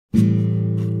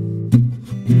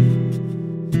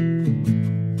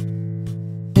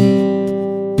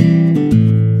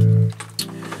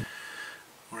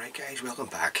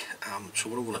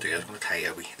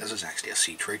This is actually a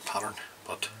C-trade pattern,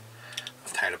 but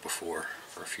I've tied it before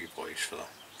for a few boys for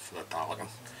the Dolligan.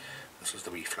 This is the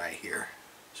wee fly here,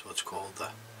 so it's called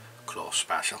the Claw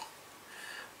Special.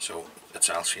 So it's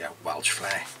actually a Welsh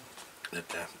fly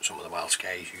that some of the Welsh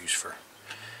guys use for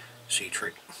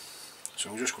C-trade. So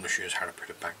I'm just going to show you how to put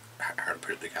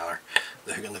it together.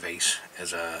 The hook on the vise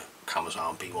is a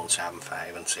Amazon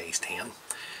B175 in size 10. You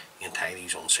can tie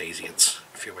these on size 8s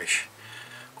if you wish.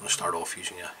 I'm going to start off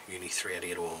using a uni thread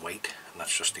 801 white, and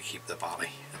that's just to keep the body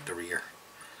at the rear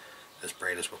as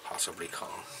bright as we possibly can.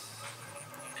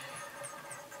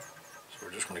 So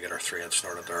we're just going to get our thread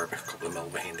started there, a couple of mil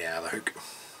behind the eye of the hook.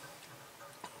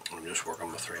 And I'm just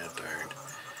working my thread down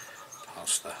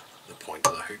past the point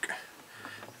of the hook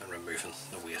and removing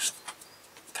the waist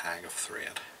tag of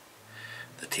thread.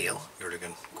 The tail, you're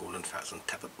looking golden pheasant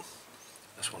tippet.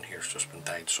 This one here's just been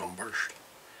dyed sunburst,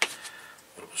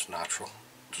 but it was natural,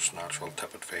 just natural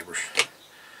tippet fibres. It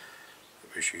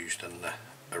was used in the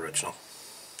original.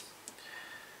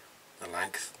 The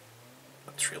length,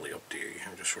 that's really up to you.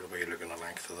 I'm just sort of looking at the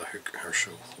length of the hook or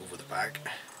so over the back,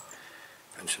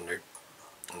 pinching out,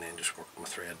 and then just working my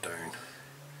thread down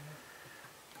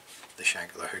the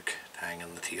shank of the hook, tying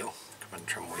in the tail, come in and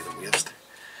trim away the waist.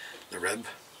 The rib,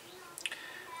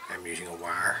 I'm using a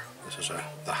wire. This is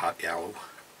the hot yellow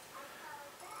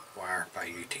wire by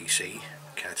UTC,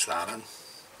 catch that in.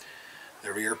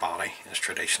 The rear body is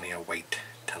traditionally a white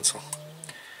tinsel,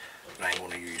 but I'm going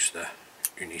to use the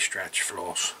uni stretch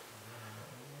floss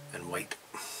in white.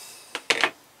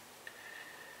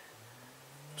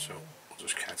 So I'll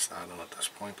just catch that in at this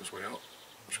point as well.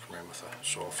 Just come in with a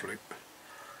soft loop,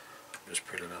 just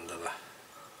put it into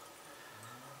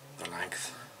the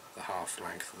length, the half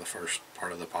length of the first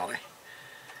part of the body,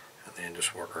 and then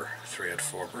just work our thread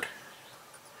forward,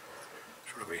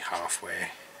 sort of be halfway.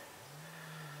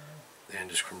 Then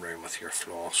just come round with your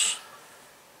floss,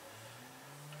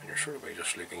 and you're sort of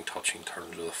just looking touching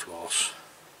turns of the floss.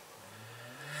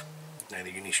 Now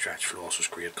the uni stretch floss is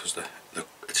great because it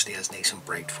stays nice and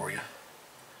bright for you,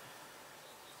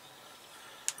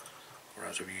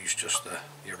 whereas if you use just the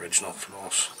original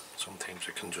floss, sometimes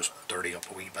it can just dirty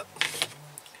up a wee bit,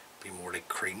 be more like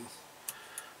cream.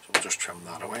 So we'll just trim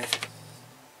that away.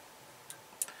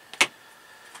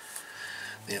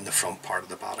 Then the front part of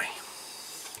the body,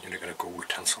 you're looking at gold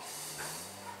tinsel.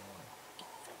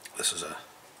 This is a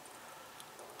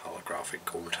holographic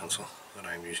gold tinsel that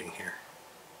I'm using here.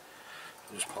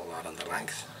 Just pull that in the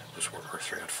length, just work our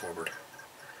thread forward.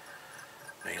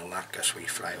 Now you'll knock this wee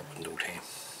fly up in no time.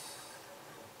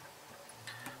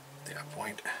 That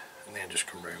point, and then just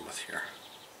come round with your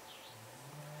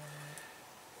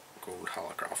gold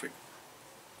holographic,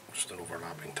 just in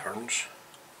overlapping turns.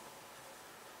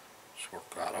 Just work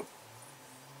that up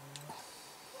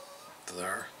to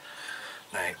there.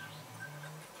 Now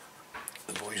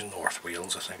the boys in North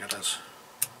Wales, I think it is,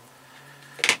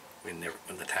 when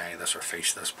they tie this or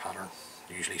fish this pattern,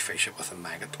 they usually fish it with a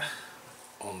maggot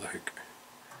on the hook.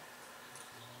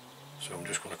 So I'm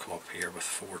just going to come up here with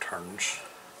 4 turns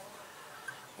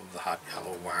of the hot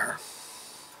yellow wire.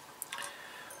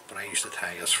 But I used to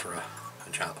tie this for a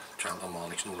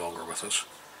gentleman, he's no longer with us,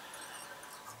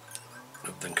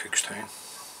 lived in Cookstown,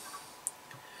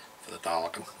 for the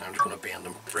Dolligan. Now I'm just going to bend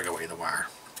and bring away the wire.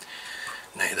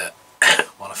 Now I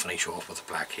want to finish off with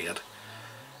a black head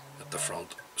at the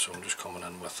front, so I'm just coming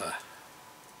in with a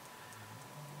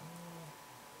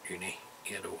uni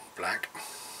 80 black,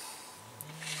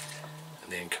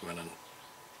 and then come in and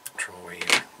trim away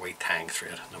your white tang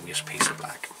thread and a waist piece of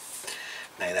black.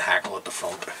 Now the hackle at the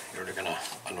front, you're looking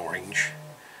at an orange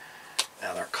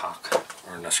leather cock,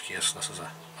 or in this case this is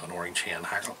an orange hen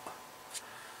hackle.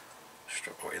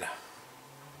 Strip away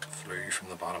the flue from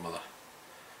the bottom of the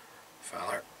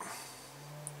feather,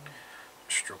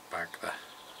 stroke back the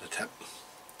tip,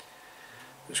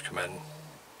 just come in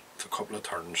with a couple of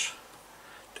turns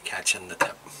to catch in the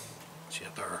tip. See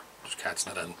it there, just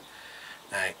catching it in.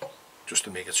 Now just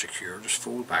to make it secure, just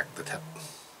fold back the tip,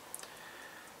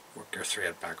 work your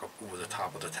thread back up over the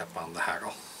top of the tip on the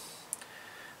hackle,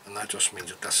 and that just means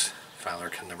that this feather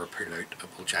can never pull out.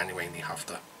 It will genuinely have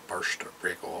to burst or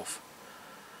break off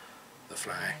the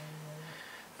fly.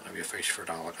 And if you fish for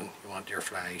Dolligan, you want your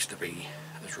flies to be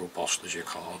as robust as you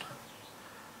can,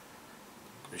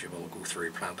 because you will go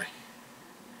through plenty.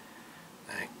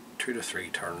 Now 2 to 3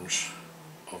 turns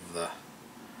of the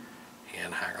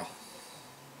hen hackle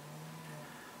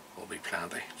will be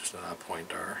plenty. Just at that point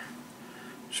there,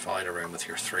 just follow it around with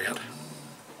your thread,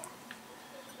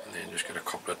 and then just get a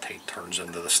couple of tight turns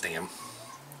into the stem,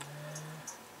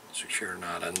 securing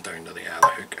that in down to the eye of the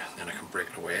hook, and then I can break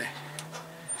it away,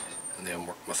 and then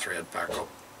work my thread back up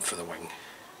for the wing.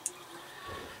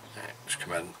 Just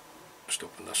come in, just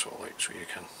open this all out so you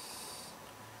can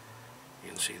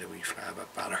see the wee fly a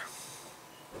bit better.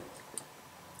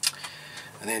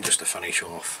 And then just to finish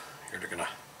off, you're looking at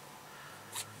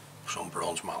some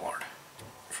bronze mallard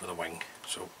for the wing.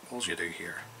 So all you do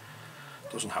here,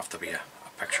 it doesn't have to be a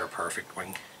picture perfect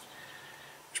wing.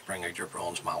 Just bring out your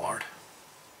bronze mallard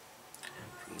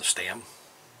from the stem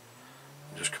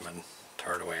and just come in,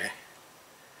 tear it away,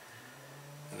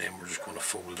 and then we're just going to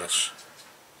fold this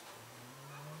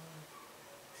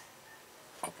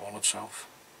up on itself.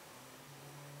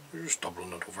 You're just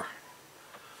doubling it over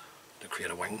to create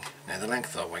a wing. Now the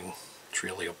length of the wing, it's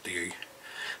really up to you.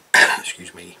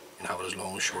 Excuse me, you can have it as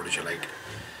long or short as you like.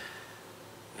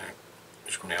 Now, I'm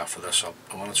just going to offer this up.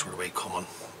 I want it sort of way coming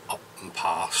up and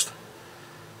past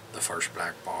the first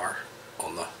black bar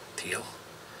on the tail.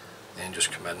 Then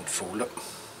just come in, fold it,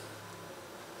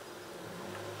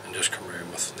 and just come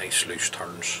around with nice loose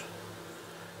turns.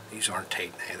 These aren't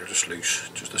tight now, they're just loose,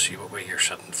 just to see what way you're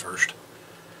sitting first,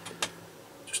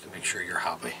 just to make sure you're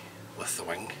happy with the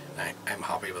wing. Now I'm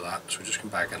happy with that, so just come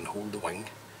back and hold the wing,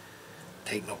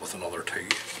 tighten up with another two,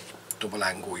 double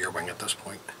angle your wing at this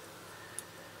point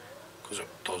because it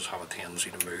does have a tendency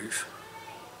to move.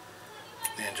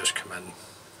 Then just come in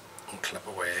and clip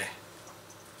away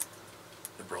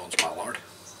the bronze mallard,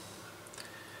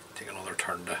 take another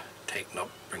turn to tighten up,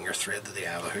 bring your thread to the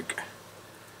eye of the hook,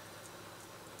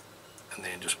 and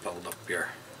then just build up your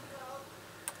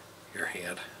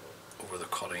head over the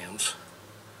cut ends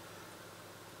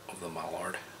of the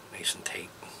mallard, nice and tight.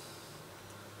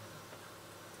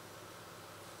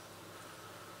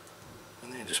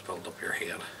 And then just build up your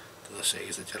head to the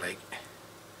size that you like.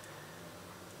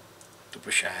 Don't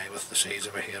be shy with the size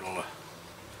of a head on a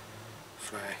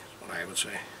fly, is what I would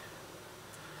say.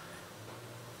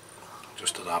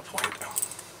 Just to that point.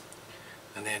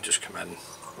 And then just come in,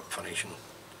 whip finishing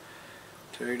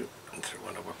two, and throw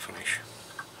in a whip finish.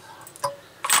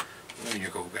 And there you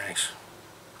go, guys.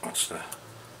 That's the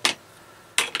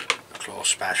Floss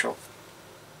special.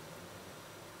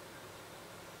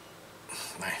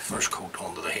 Now, first coat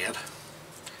onto the head.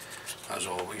 As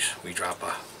always, we drop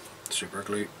a super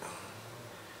glue.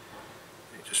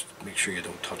 Just make sure you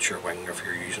don't touch your wing if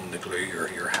you're using the glue or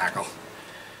your hackle.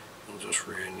 It'll just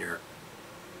ruin your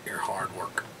hard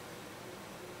work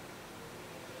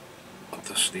at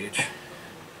this stage.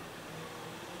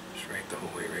 Just rake the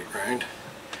whole way right round.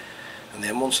 And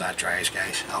then once that dries,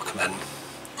 guys, I'll come in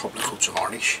a couple of coats of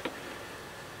varnish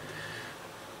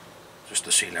just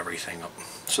to seal everything up.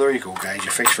 So there you go, guys,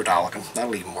 your fish for Dallican.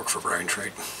 That'll even work for brown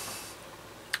trout.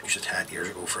 Used to tie it years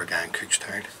ago for a guy in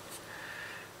Cookstown.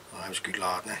 Well, I was a good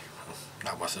lad now.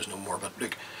 Not with us no more, but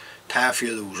look, tie a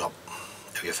few of those up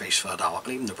if you fish for the Dallican,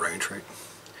 even the brown trout.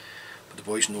 But the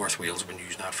boys in North Wales have been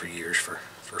using that for years for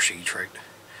sea trout,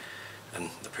 and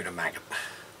they put a maggot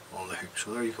on the hook.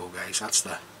 So there you go, guys, that's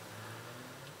the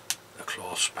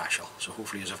Floss special. So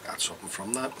hopefully you've got something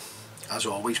from that. As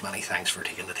always, many thanks for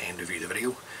taking the time to view the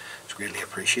video. It's greatly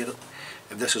appreciated.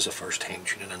 If this is the first time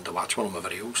tuning in to watch one of my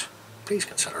videos, please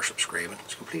consider subscribing.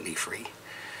 It's completely free.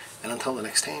 And until the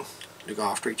next time, look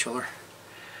after each other,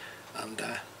 and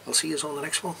I'll see you on the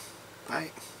next one.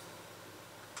 Bye.